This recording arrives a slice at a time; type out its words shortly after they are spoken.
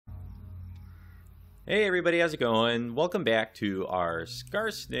Hey everybody, how's it going? Welcome back to our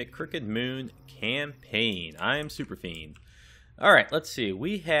Skarsnik Crooked Moon campaign. I am Super Fiend. Alright, let's see.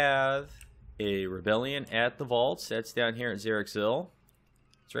 We have a rebellion at the vaults. That's down here at Xerixil.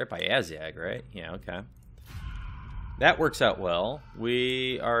 It's right by Azag, right? Yeah, okay. That works out well.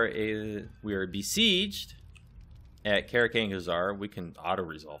 We are besieged at Karakangazar. We can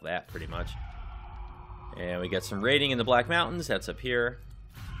auto-resolve that pretty much. And we got some raiding in the Black Mountains. That's up here.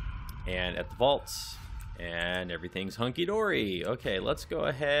 And at the vaults, and everything's hunky-dory. Okay, let's go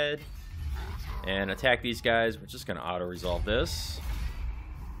ahead and attack these guys. We're just going to auto-resolve this.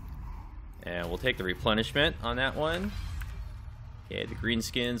 And we'll take the replenishment on that one. Okay, the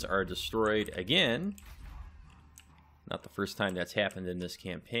greenskins are destroyed again. Not the first time that's happened in this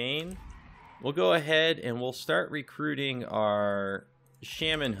campaign. We'll go ahead and we'll start recruiting our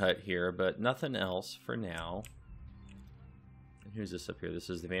shaman hut here, but nothing else for now. Who's this up here? This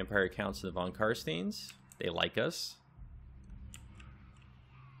is the Vampire Council of Von Karsteins. They like us.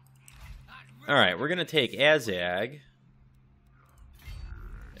 Alright, we're going to take Azag.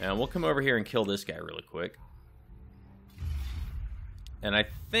 And we'll come over here and kill this guy really quick. And I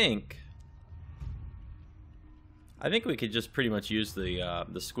think we could just pretty much use the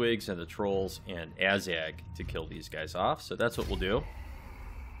squigs and the trolls and Azag to kill these guys off. So that's what we'll do.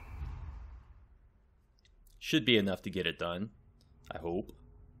 Should be enough to get it done. I hope.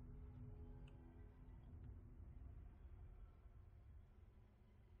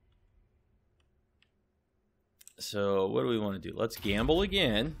 So what do we want to do? Let's gamble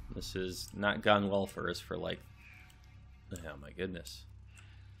again. This has not gone well for us for like, oh my goodness.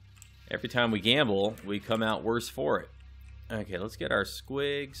 Every time we gamble, we come out worse for it. Okay, let's get our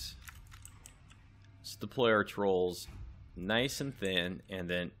squigs. Let's deploy our trolls nice and thin, and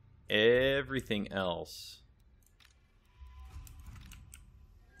then everything else,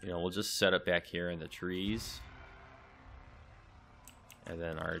 you know, we'll just set up back here in the trees. And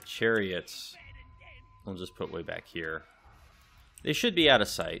then our chariots, we'll just put way back here. They should be out of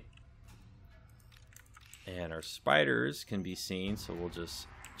sight. And our spiders can be seen, so we'll just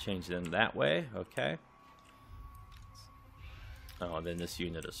change them that way. Okay. Oh, and then this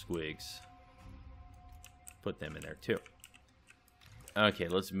unit of squigs, put them in there too. Okay,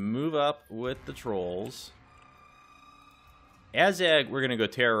 let's move up with the trolls. Azag, we're going to go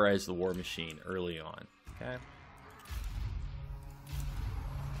terrorize the war machine early on, okay?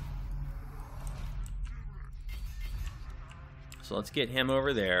 So let's get him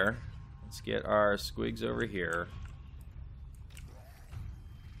over there. Let's get our squigs over here.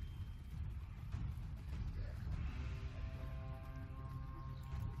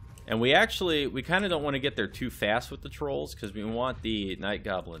 And we kind of don't want to get there too fast with the trolls, because we want the night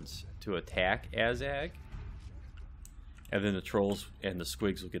goblins to attack Azag. And then the trolls and the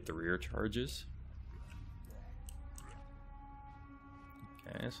squigs will get the rear charges.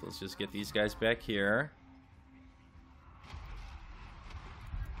 Okay, so let's just get these guys back here.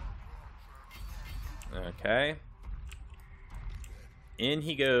 Okay. In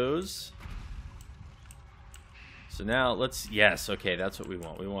he goes. So now let's, yes, okay, that's what we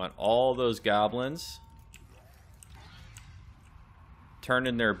want. We want all those goblins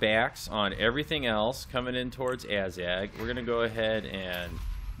turning their backs on everything else, coming in towards Azag. We're going to go ahead and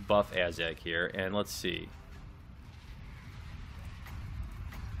buff Azag here, and let's see.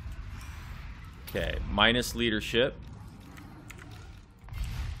 Okay, minus leadership.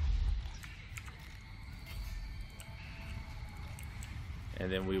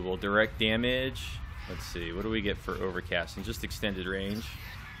 And then we will direct damage. Let's see, what do we get for overcasting? Just extended range.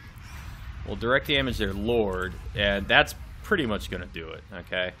 We'll direct damage their Lord, and that's pretty much going to do it,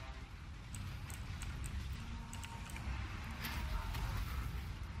 okay?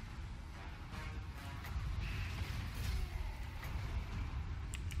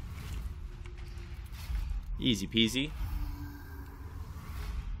 Easy peasy.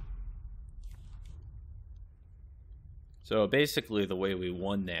 So basically the way we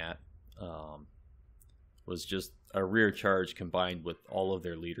won that was just a rear charge combined with all of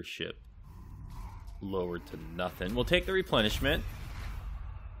their leadership lowered to nothing. We'll take the replenishment,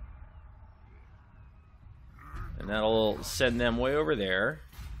 and that'll send them way over there.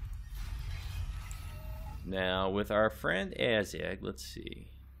 Now with our friend Azag, let's see.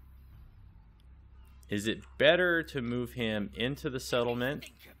 Is it better to move him into the settlement?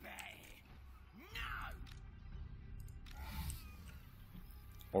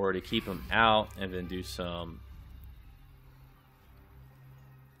 Or to keep him out and then do some...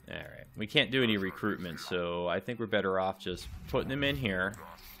 Alright, we can't do any recruitment, so I think we're better off just putting him in here.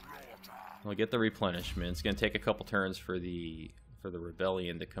 We'll get the replenishment. It's going to take a couple turns for the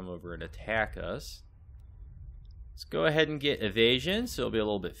rebellion to come over and attack us. Let's go ahead and get evasion, so it'll be a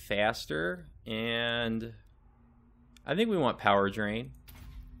little bit faster. And I think we want power drain.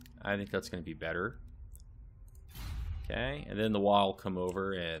 I think that's going to be better. Okay, and then the wall will come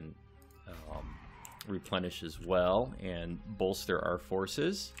over and replenish as well and bolster our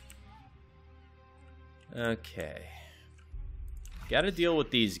forces. Okay. Got to deal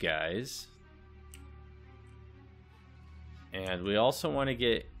with these guys. And we also want to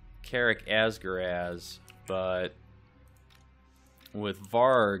get Carrick Asgaraz, but with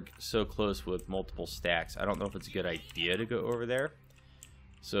Varg so close with multiple stacks, I don't know if it's a good idea to go over there.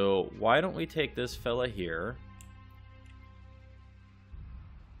 So why don't we take this fella here,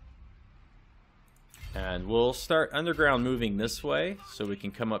 and we'll start underground moving this way so we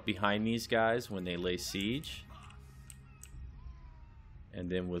can come up behind these guys when they lay siege. And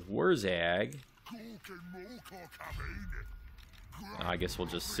then with Wurzag, I guess we'll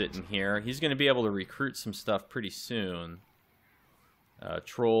just sit in here. He's going to be able to recruit some stuff pretty soon.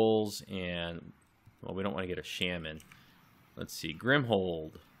 Trolls and, well, we don't want to get a shaman. Let's see,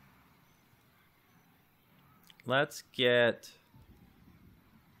 Grimhold. Let's get,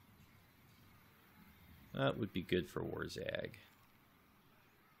 that would be good for Wurzag.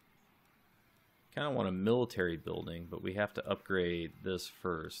 Kind of want a military building, but we have to upgrade this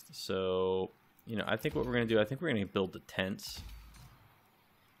first. So, you know, I think what we're going to do, I think we're going to build the tents.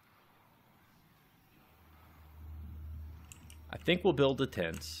 I think we'll build the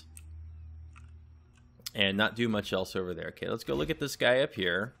tents and not do much else over there. Okay, let's go look at this guy up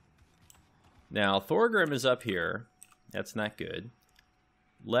here. Now, Thorgrim is up here. That's not good.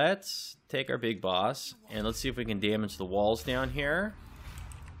 Let's take our big boss and let's see if we can damage the walls down here.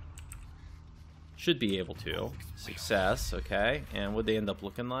 Should be able to. Success, okay. And what'd they end up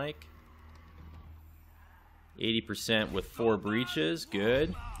looking like? 80% with 4 breaches.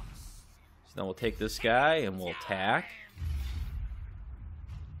 Good. So now we'll take this guy and we'll attack.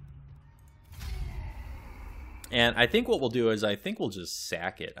 And I think what we'll do is I think we'll just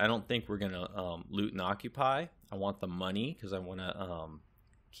sack it. I don't think we're going to loot and occupy. I want the money because I want to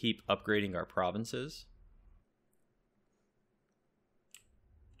keep upgrading our provinces.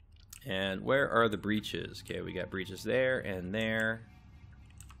 And where are the breaches? Okay, we got breaches there and there.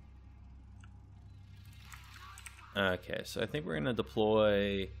 Okay, so I think we're going to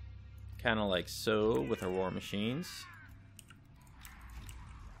deploy kind of like so with our war machines.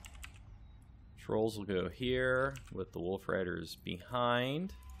 Trolls will go here with the Wolf Riders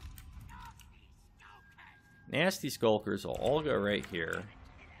behind. Nasty Skulkers will all go right here.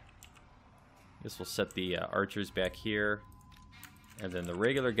 This will set the archers back here. And then the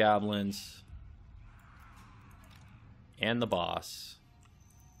regular goblins and the boss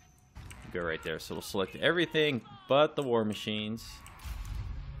go right there. So we'll select everything but the war machines.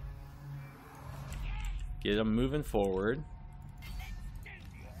 Get them moving forward.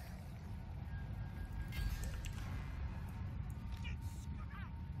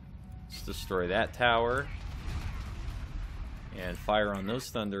 Let's destroy that tower. And fire on those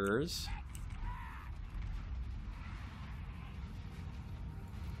thunderers.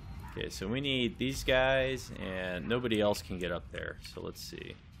 Okay, so we need these guys, and nobody else can get up there. So let's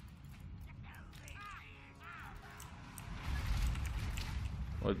see.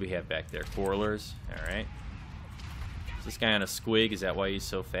 What do we have back there? Quarrelers. Alright. Is this guy on a squig? Is that why he's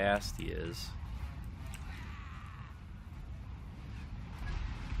so fast? He is.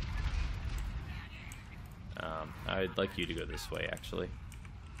 I'd like you to go this way, actually.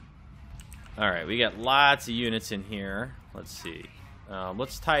 Alright, we got lots of units in here. Let's see.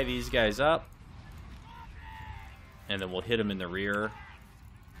 Let's tie these guys up. And then we'll hit them in the rear.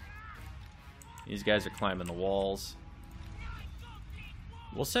 These guys are climbing the walls.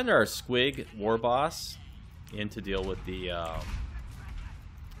 We'll send our squig war boss in to deal with the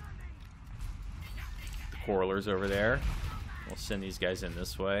quarrelers over there. We'll send these guys in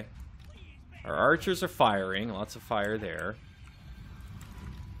this way. Our archers are firing. Lots of fire there.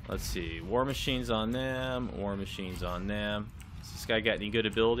 Let's see. War machines on them. War machines on them. Has this guy got any good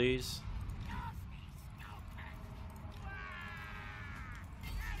abilities?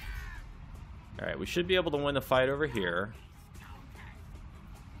 Alright, we should be able to win the fight over here.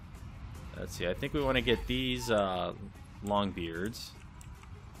 Let's see. I think we want to get these Longbeards.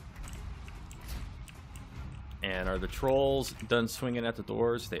 And are the trolls done swinging at the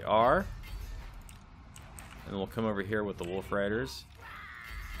doors? They are. And we'll come over here with the Wolf Riders.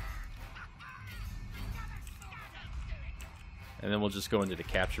 And then we'll just go into the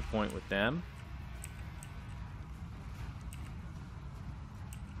capture point with them.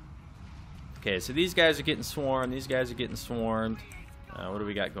 Okay, so these guys are getting swarmed. These guys are getting swarmed. What do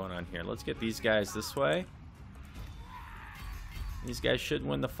we got going on here? Let's get these guys this way. These guys should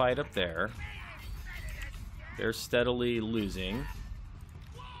win the fight up there. They're steadily losing.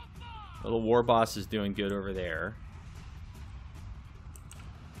 Little war boss is doing good over there.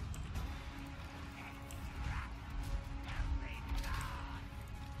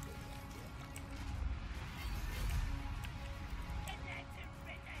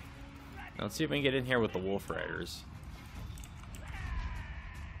 Now let's see if we can get in here with the Wolf Riders.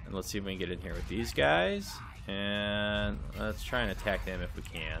 And let's see if we can get in here with these guys. And let's try and attack them if we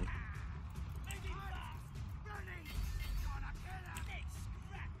can.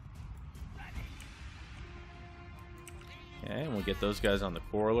 Okay, and we'll get those guys on the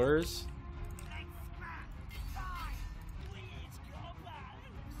Quarrelers.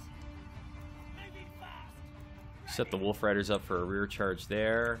 Set the Wolf Riders up for a rear charge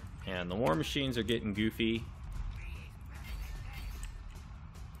there. And the War Machines are getting goofy.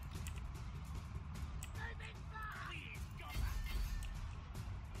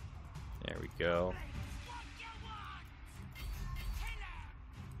 There we go.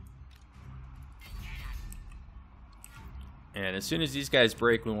 And as soon as these guys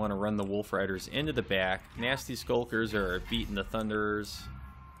break, we want to run the Wolf Riders into the back. Nasty Skulkers are beating the Thunderers.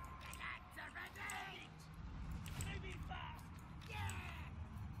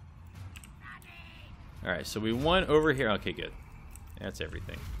 Alright, so we won over here. Okay, good. That's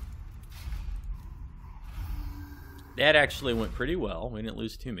everything. That actually went pretty well. We didn't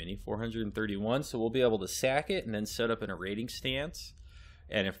lose too many. 431, so we'll be able to sack it and then set up in a raiding stance.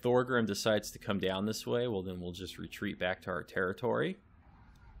 And if Thorgrim decides to come down this way, well, then we'll just retreat back to our territory.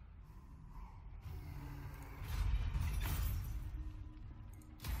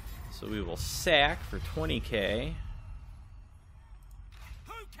 So we will sack for 20k.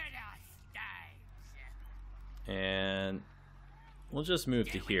 And we'll just move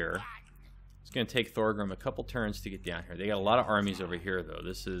to here. It's going to take Thorgrim a couple turns to get down here. They got a lot of armies over here, though.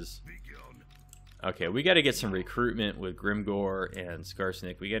 This is... Okay, we got to get some recruitment with Grimgor and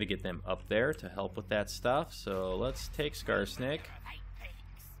Skarsnik. We got to get them up there to help with that stuff. So let's take Skarsnik.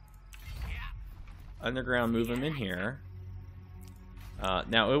 Underground, move him in here.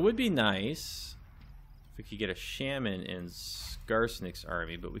 Now, it would be nice if we could get a Shaman in Skarsnik's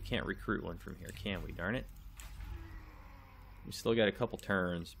army, but we can't recruit one from here, can we? Darn it. We still got a couple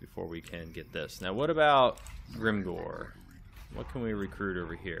turns before we can get this. Now, what about Grimgor? What can we recruit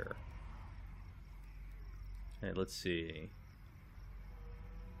over here? Okay, let's see.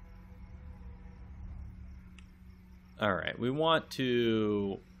 All right, we want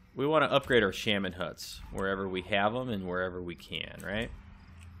to upgrade our shaman huts wherever we have them and wherever we can, right?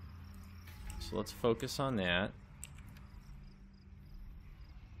 So let's focus on that.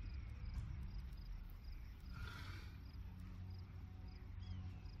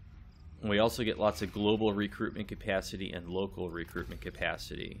 We also get lots of global recruitment capacity and local recruitment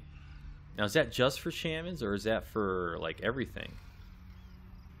capacity. Now, is that just for shamans, or is that for, like, everything?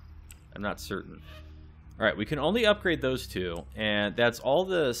 I'm not certain. Alright, we can only upgrade those two, and that's all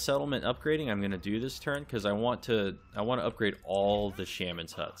the settlement upgrading I'm going to do this turn, because I want to upgrade all the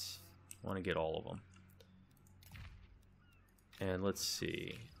shamans' huts. I want to get all of them. And let's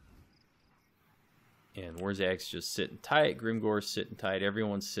see. And Warzak's just sitting tight. Grimgor's sitting tight.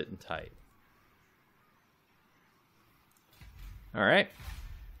 Everyone's sitting tight. Alright.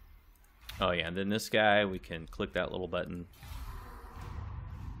 Oh yeah, and then this guy, we can click that little button.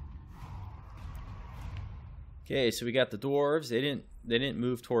 Okay, so we got the dwarves. They didn't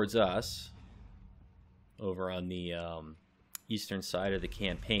move towards us over on the eastern side of the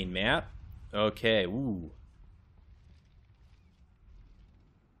campaign map. Okay, ooh.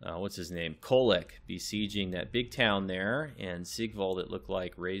 What's his name? Kolek besieging that big town there, and Sigvald, it looked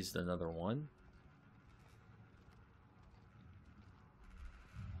like, raised another one.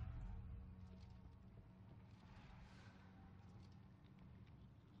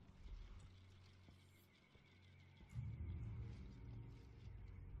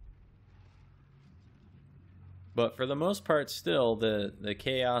 But for the most part, still, the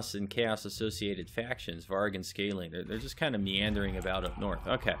Chaos and Chaos-associated factions, Varg and Scaling, they're just kind of meandering about up north.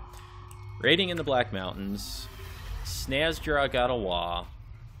 Okay. Raiding in the Black Mountains. Snazdra Gadawa.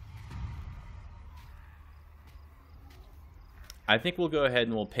 I think we'll go ahead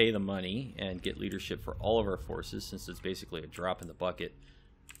and we'll pay the money and get leadership for all of our forces, since it's basically a drop in the bucket.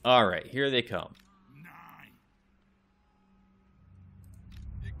 Alright, here they come.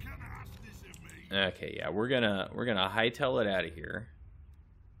 Okay, yeah, we're gonna hightail it out of here.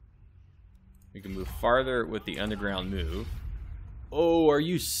 We can move farther with the underground move. Oh, are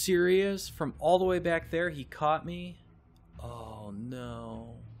you serious? From all the way back there, he caught me? Oh,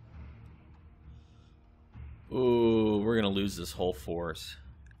 no. Ooh, we're going to lose this whole force.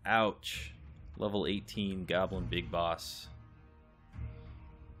 Ouch. Level 18 Goblin Big Boss.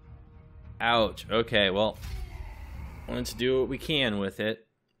 Ouch. Okay, well, let's do what we can with it.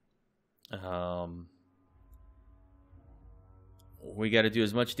 We got to do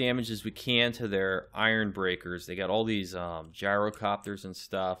as much damage as we can to their iron breakers. They got all these gyrocopters and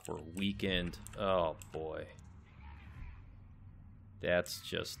stuff. We're weakened. Oh, boy. That's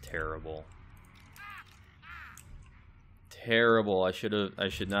just terrible. Terrible. I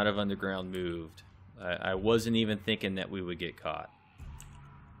should not have underground moved. I wasn't even thinking that we would get caught.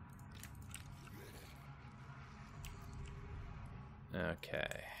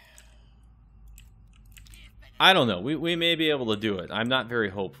 Okay. I don't know. We may be able to do it. I'm not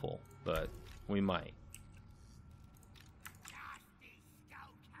very hopeful, but we might.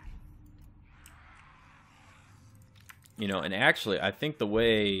 You know, and actually, I think the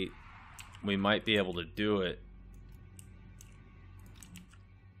way we might be able to do it...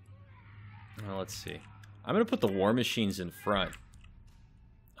 Well, let's see. I'm going to put the war machines in front.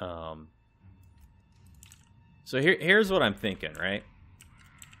 So here's what I'm thinking, right?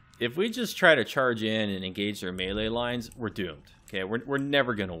 If we just try to charge in and engage their melee lines, we're doomed. Okay, we're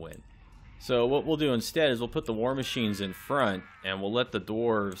never going to win. So what we'll do instead is we'll put the war machines in front, and we'll let the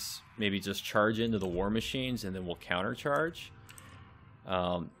dwarves maybe just charge into the war machines, and then we'll countercharge.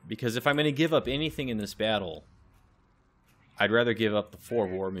 Because if I'm going to give up anything in this battle, I'd rather give up the 4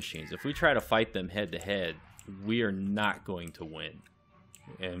 war machines. If we try to fight them head-to-head, we are not going to win.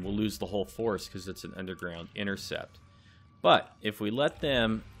 And we'll lose the whole force because it's an underground intercept. But if we let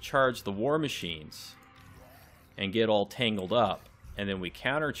them charge the war machines and get all tangled up, and then we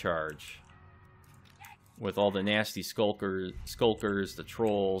countercharge with all the nasty skulkers, the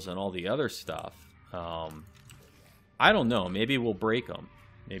trolls, and all the other stuff, I don't know. Maybe we'll break them.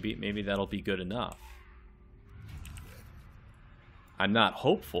 Maybe that'll be good enough. I'm not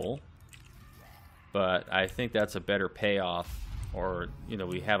hopeful, but I think that's a better payoff. Or, you know,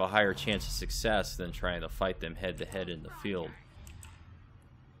 we have a higher chance of success than trying to fight them head-to-head in the field.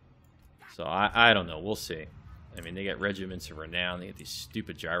 So, I don't know. We'll see. I mean, they got regiments of renown. They get these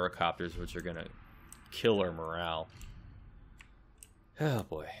stupid gyrocopters, which are going to kill our morale. Oh,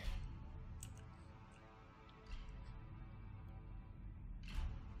 boy.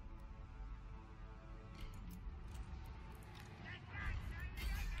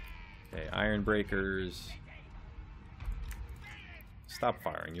 Okay, iron breakers... Stop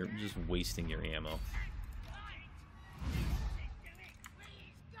firing. You're just wasting your ammo.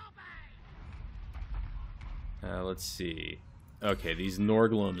 Let's see. Okay, these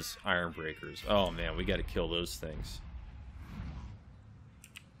Norglum's iron breakers. Oh man, we got to kill those things.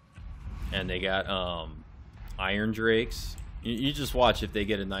 And they got iron drakes. You just watch if they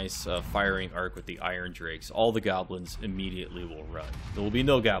get a nice firing arc with the iron drakes. All the goblins immediately will run. There will be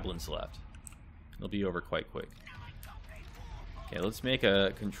no goblins left. They'll be over quite quick. Okay, let's make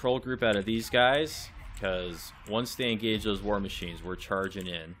a control group out of these guys, because once they engage those war machines, we're charging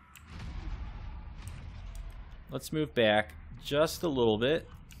in. Let's move back just a little bit,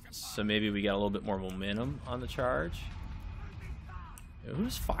 so maybe we got a little bit more momentum on the charge.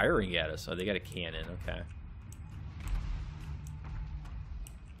 Who's firing at us? Oh, they got a cannon, okay.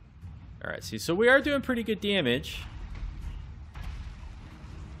 Alright, see, so we are doing pretty good damage.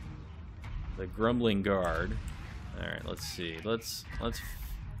 The Grumbling Guard. Alright, let's see. Let's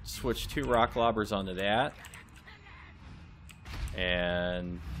switch 2 rock lobbers onto that.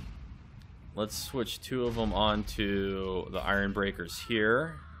 And let's switch 2 of them onto the iron breakers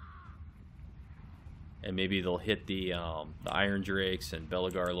here. And maybe they'll hit the iron drakes and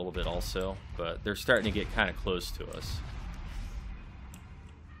Belegar a little bit also. But they're starting to get kind of close to us.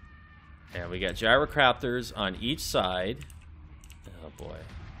 And we got gyrocopters on each side. Oh boy.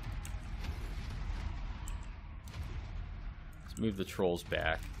 Move the trolls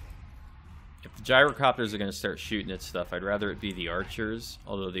back. If the gyrocopters are going to start shooting at stuff, I'd rather it be the archers.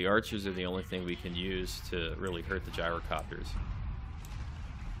 Although the archers are the only thing we can use to really hurt the gyrocopters.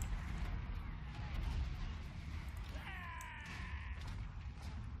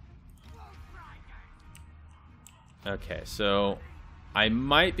 Okay, so I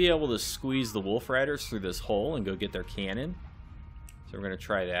might be able to squeeze the wolf riders through this hole and go get their cannon. So we're going to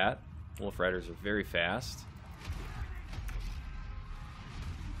try that. Wolf riders are very fast.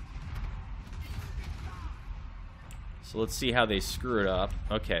 So let's see how they screw it up.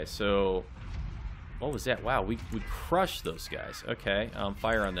 Okay, so what was that? Wow, we crushed those guys. Okay,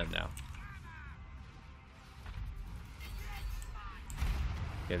 fire on them now.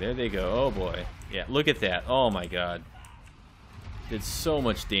 Okay, there they go. Oh boy. Yeah, look at that. Oh my god. Did so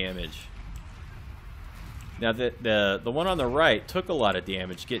much damage. Now the one on the right took a lot of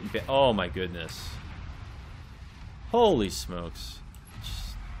damage getting oh my goodness. Holy smokes.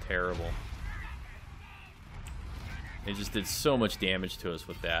 Just terrible. It just did so much damage to us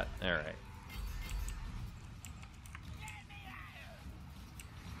with that. Alright.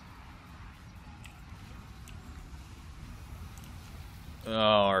 Oh,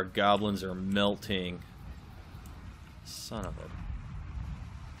 our goblins are melting. Son of a...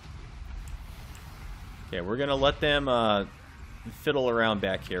 Okay, we're gonna let them fiddle around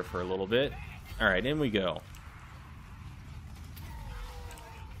back here for a little bit. Alright, in we go.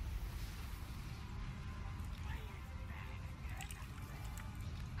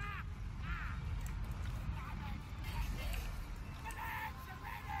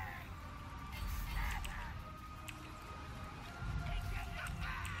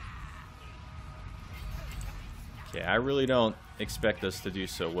 Okay, I really don't expect us to do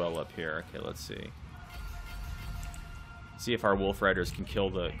so well up here. Okay, let's see. See if our Wolf Riders can kill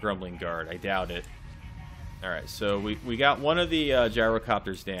the Grumbling Guard. I doubt it. Alright, so we got one of the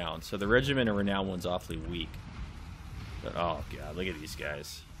gyrocopters down. So the Regiment of Renown one's awfully weak. But, oh god, look at these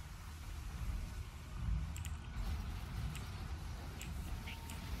guys.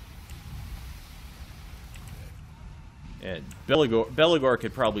 And Belegar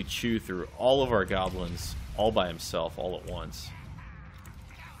could probably chew through all of our goblins all by himself, all at once.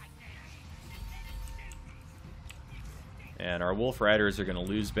 And our Wolf Riders are going to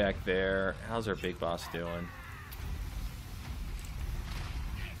lose back there. How's our big boss doing?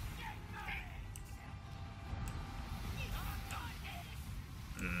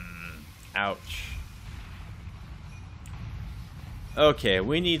 Ouch. Okay,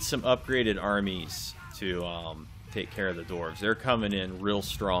 we need some upgraded armies to take care of the dwarves. They're coming in real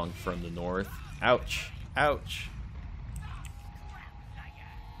strong from the north. Ouch. Ouch.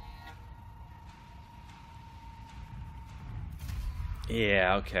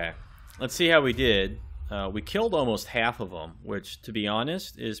 Yeah, okay. Let's see how we did. We killed almost half of them, which, to be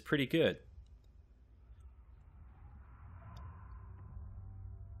honest, is pretty good.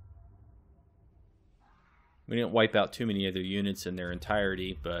 We didn't wipe out too many of their units in their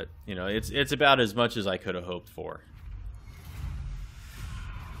entirety, but, you know, it's about as much as I could have hoped for.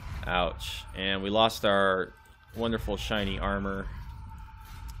 Ouch. And we lost our wonderful shiny armor.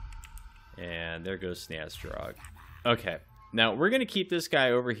 And there goes Snazdrog. Okay. Now, we're going to keep this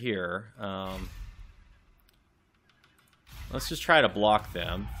guy over here. Let's just try to block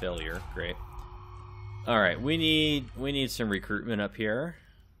them. Failure. Great. Alright, we need some recruitment up here.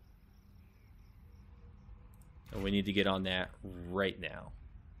 And we need to get on that right now.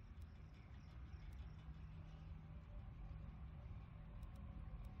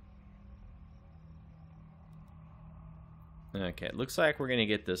 Okay, it looks like we're going to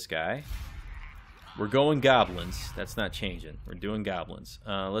get this guy. We're going goblins. That's not changing. We're doing goblins.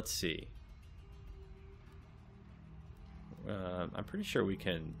 Let's see. I'm pretty sure we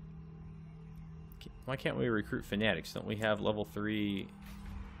can... Why can't we recruit fanatics? Don't we have level 3...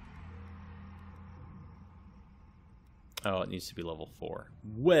 Oh, it needs to be level 4.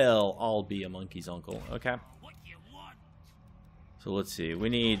 Well, I'll be a monkey's uncle. Okay. So let's see. We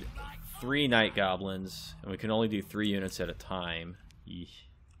need 3 night goblins, and we can only do 3 units at a time.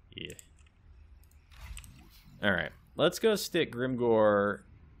 Yeah. Alright. Let's go stick Grimgor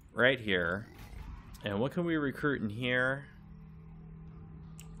right here. And what can we recruit in here?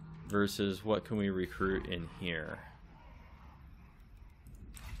 Versus what can we recruit in here?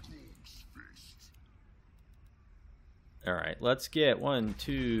 Alright, let's get 1,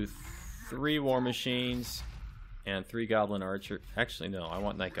 2, 3 war machines and 3 goblin archers. Actually, no, I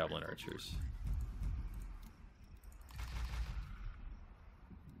want night goblin archers.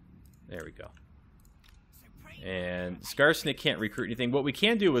 There we go. And Skarsnik can't recruit anything. What we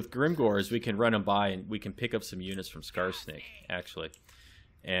can do with Grimgor is we can run him by and we can pick up some units from Skarsnik, actually.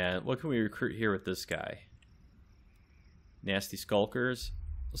 And what can we recruit here with this guy? Nasty Skulkers.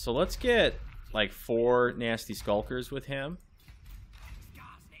 So let's get like 4 Nasty Skulkers with him.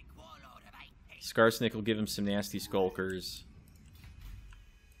 Skarsnik will give him some Nasty Skulkers.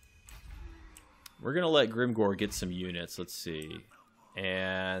 We're going to let Grimgor get some units. Let's see.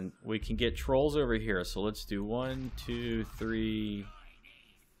 And we can get trolls over here. So let's do 1, 2, 3,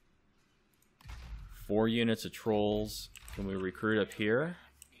 4 units of trolls. Can we recruit up here?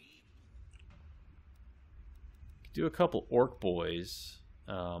 Do a couple orc boys.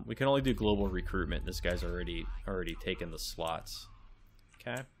 We can only do global recruitment. This guy's already taken the slots.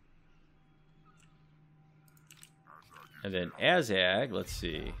 Okay. And then Azag, let's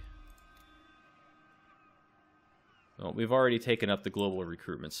see. Well, we've already taken up the global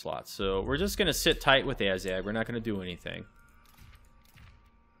recruitment slot, so we're just going to sit tight with Azag. We're not going to do anything.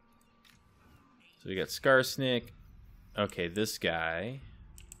 So we got Skarsnik. Okay, this guy,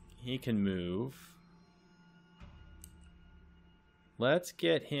 he can move. Let's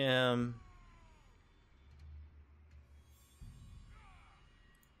get him...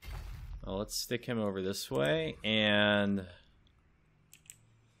 Well, let's stick him over this way, and...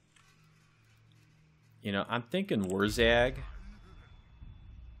 You know, I'm thinking Wurzag.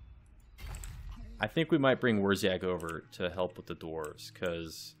 I think we might bring Wurzag over to help with the dwarves,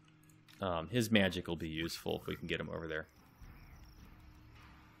 because his magic will be useful if we can get him over there.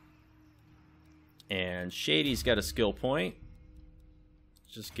 And Shady's got a skill point.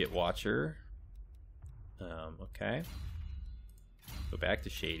 Just get Watcher. Okay. Go back to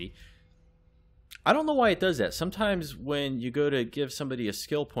Shady. I don't know why it does that. Sometimes when you go to give somebody a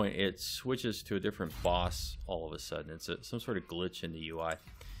skill point, it switches to a different boss all of a sudden. It's some sort of glitch in the UI.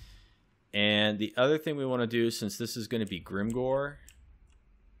 And the other thing we want to do, since this is going to be Grimgore...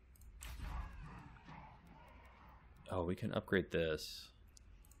 Oh, we can upgrade this.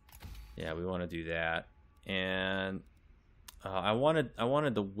 Yeah, we want to do that. And I wanted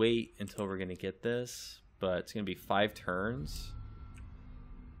to wait until we're going to get this, but it's going to be 5 turns.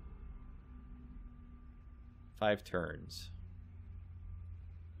 5 turns.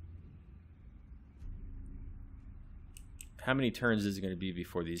 How many turns is it going to be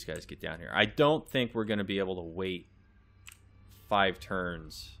before these guys get down here? I don't think we're going to be able to wait 5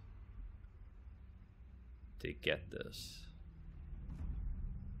 turns to get this.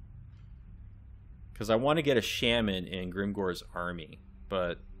 Because I want to get a shaman in Grimgore's army,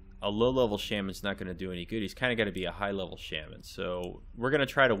 but a low-level shaman's not going to do any good. He's kind of got to be a high-level shaman. So we're going to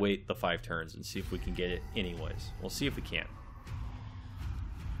try to wait the 5 turns and see if we can get it anyways. We'll see if we can.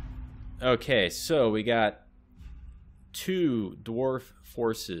 Okay, so we got 2 dwarf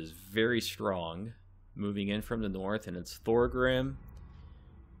forces, very strong, moving in from the north, and it's Thorgrim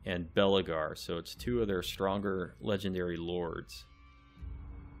and Belegar. So it's 2 of their stronger legendary lords.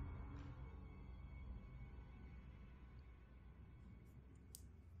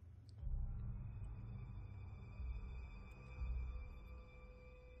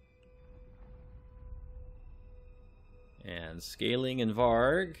 And Scaling and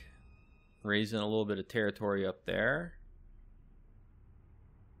Varg, raising a little bit of territory up there.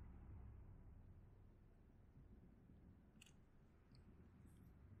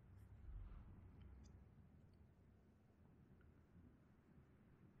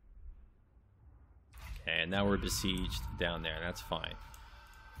 Okay, and now we're besieged down there. That's fine.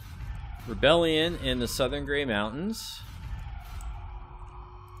 Rebellion in the Southern Grey Mountains.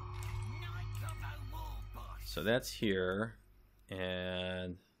 So that's here,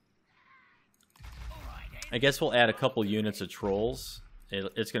 and I guess we'll add a couple units of trolls.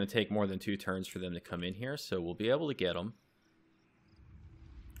 It's going to take more than 2 turns for them to come in here, so we'll be able to get them.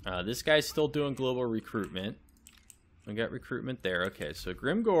 This guy's still doing global recruitment. We got recruitment there. Okay, so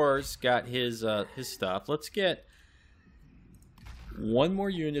Grimgore's got his stuff. Let's get 1 more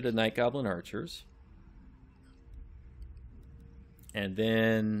unit of Night Goblin archers, and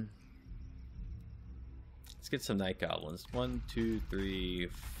then let's get some Night Goblins. 1, 2, 3,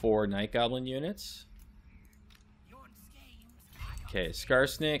 4 Night Goblin units. Okay,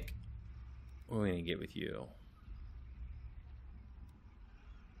 Skarsnik. What are we gonna get with you?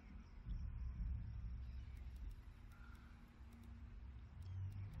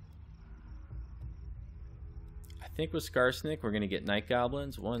 I think with Skarsnik, we're gonna get Night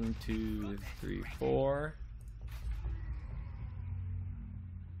Goblins. 1, 2, 3, 4.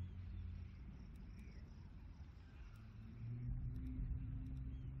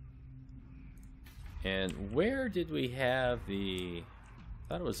 And where did we have the... I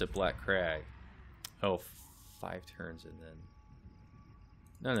thought it was at Black Crag. Oh, 5 turns and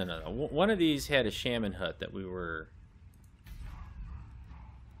then... No. One of these had a shaman hut that we were...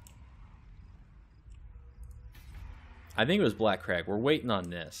 I think it was Black Crag. We're waiting on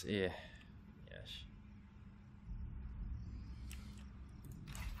this. Yeah. Yes.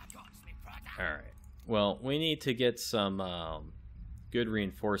 Alright. Well, we need to get some... good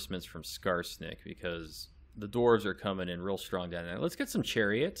reinforcements from Skarsnik, because the dwarves are coming in real strong down there. Let's get some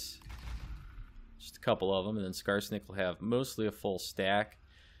chariots. Just a couple of them, and then Skarsnik will have mostly a full stack.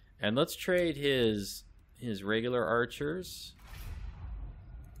 And let's trade his regular archers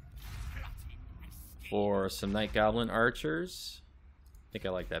for some Night Goblin archers. I think I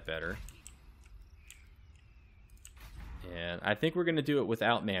like that better. And I think we're going to do it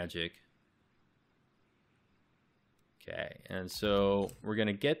without magic. Okay, and so we're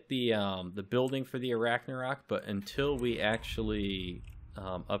gonna get the building for the Arachnarok, but until we actually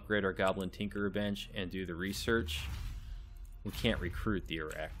upgrade our Goblin Tinkerer bench and do the research, we can't recruit the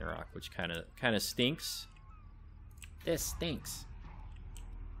Arachnarok, which kind of stinks. This stinks.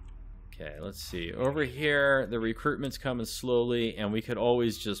 Okay, let's see. Over here, the recruitment's coming slowly, and we could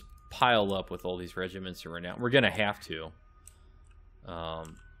always just pile up with all these regiments around now. We're gonna have to.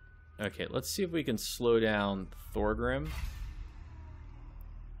 Okay, let's see if we can slow down Thorgrim.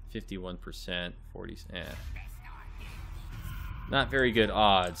 51%, 40. Not very good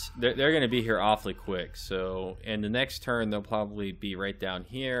odds. They're going to be here awfully quick. So, in the next turn, they'll probably be right down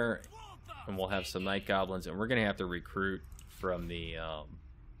here, and we'll have some Night Goblins, and we're going to have to recruit from the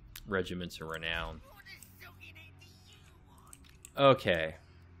Regiments of Renown. Okay.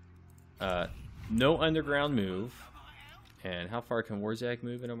 No underground move. And how far can Warzag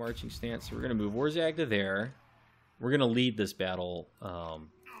move in a marching stance? So we're going to move Warzag to there. We're going to lead this battle. Well,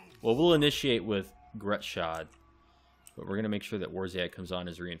 we'll initiate with Grutshod. But we're going to make sure that Warzag comes on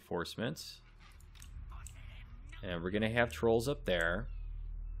as reinforcements. And we're going to have trolls up there.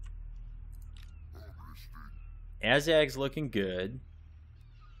 Azag's looking good.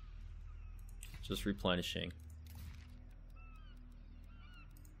 Just replenishing.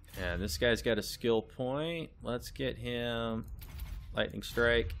 And this guy's got a skill point. Let's get him Lightning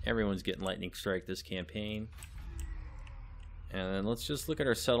Strike. Everyone's getting Lightning Strike this campaign. And then let's just look at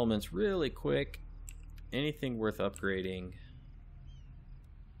our settlements really quick. Anything worth upgrading?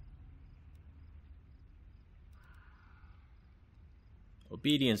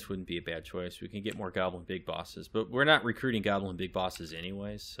 Obedience wouldn't be a bad choice. We can get more Goblin Big Bosses. But we're not recruiting Goblin Big Bosses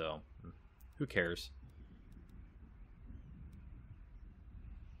anyways, so who cares?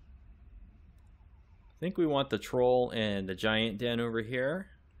 I think we want the troll and the giant den over here.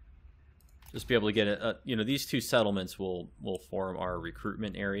 Just be able to get a you know, these two settlements will form our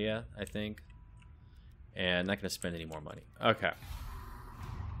recruitment area, I think. And not going to spend any more money. Okay.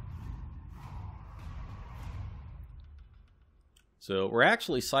 So we're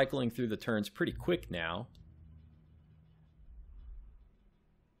actually cycling through the turns pretty quick now.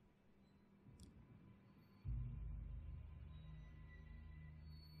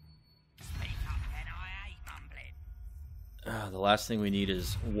 The last thing we need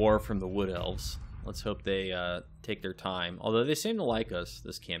is war from the Wood Elves. Let's hope they take their time. Although they seem to like us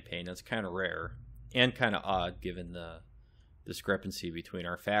this campaign. That's kind of rare. And kind of odd given the discrepancy between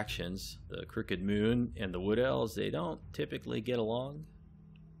our factions. The Crooked Moon and the Wood Elves, they don't typically get along.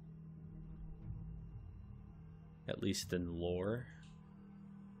 At least in lore.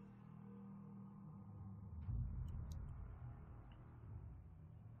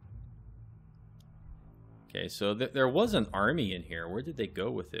 Okay, so there was an army in here. Where did they go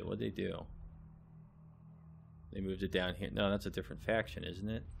with it? What did they do? They moved it down here. No, that's a different faction, isn't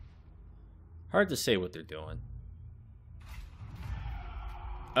it? Hard to say what they're doing.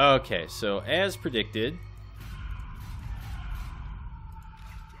 Okay, so as predicted,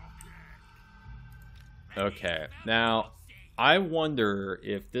 okay, now I wonder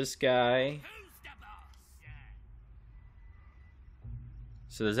if this guy,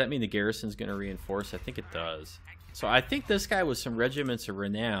 so does that mean the garrison's going to reinforce? I think it does. So I think this guy with some regiments of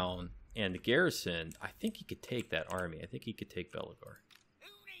renown and the garrison, I think he could take that army. I think he could take Belegar.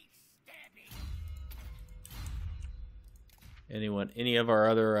 Any of our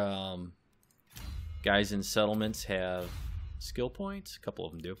other guys in settlements have skill points? A couple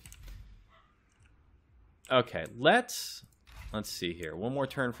of them do. Okay, let's see here. One more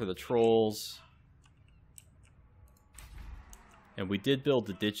turn for the trolls. And we did build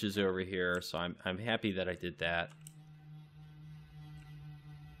the ditches over here, so I'm happy that I did that.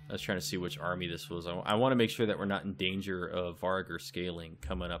 I was trying to see which army this was. I want to make sure that we're not in danger of Varg or scaling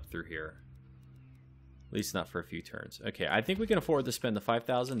coming up through here. At least not for a few turns. Okay, I think we can afford to spend the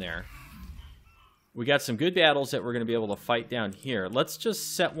 5,000 there. We got some good battles that we're going to be able to fight down here. Let's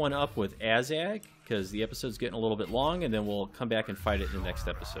just set one up with Azag, because the episode's getting a little bit long, and then we'll come back and fight it in the next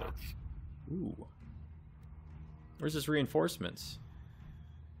episode. Ooh. Where's his reinforcements?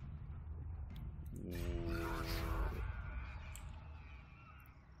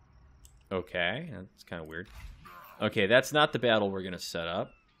 Okay, that's kind of weird. Okay, that's not the battle we're going to set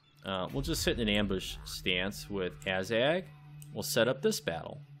up. We'll just sit in an ambush stance with Azag. We'll set up this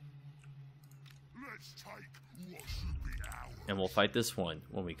battle. And we'll fight this one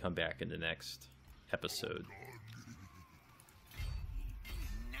when we come back in the next episode.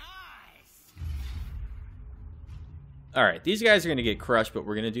 Alright, these guys are going to get crushed, but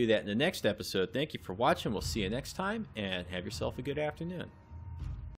we're going to do that in the next episode. Thank you for watching. We'll see you next time, and have yourself a good afternoon.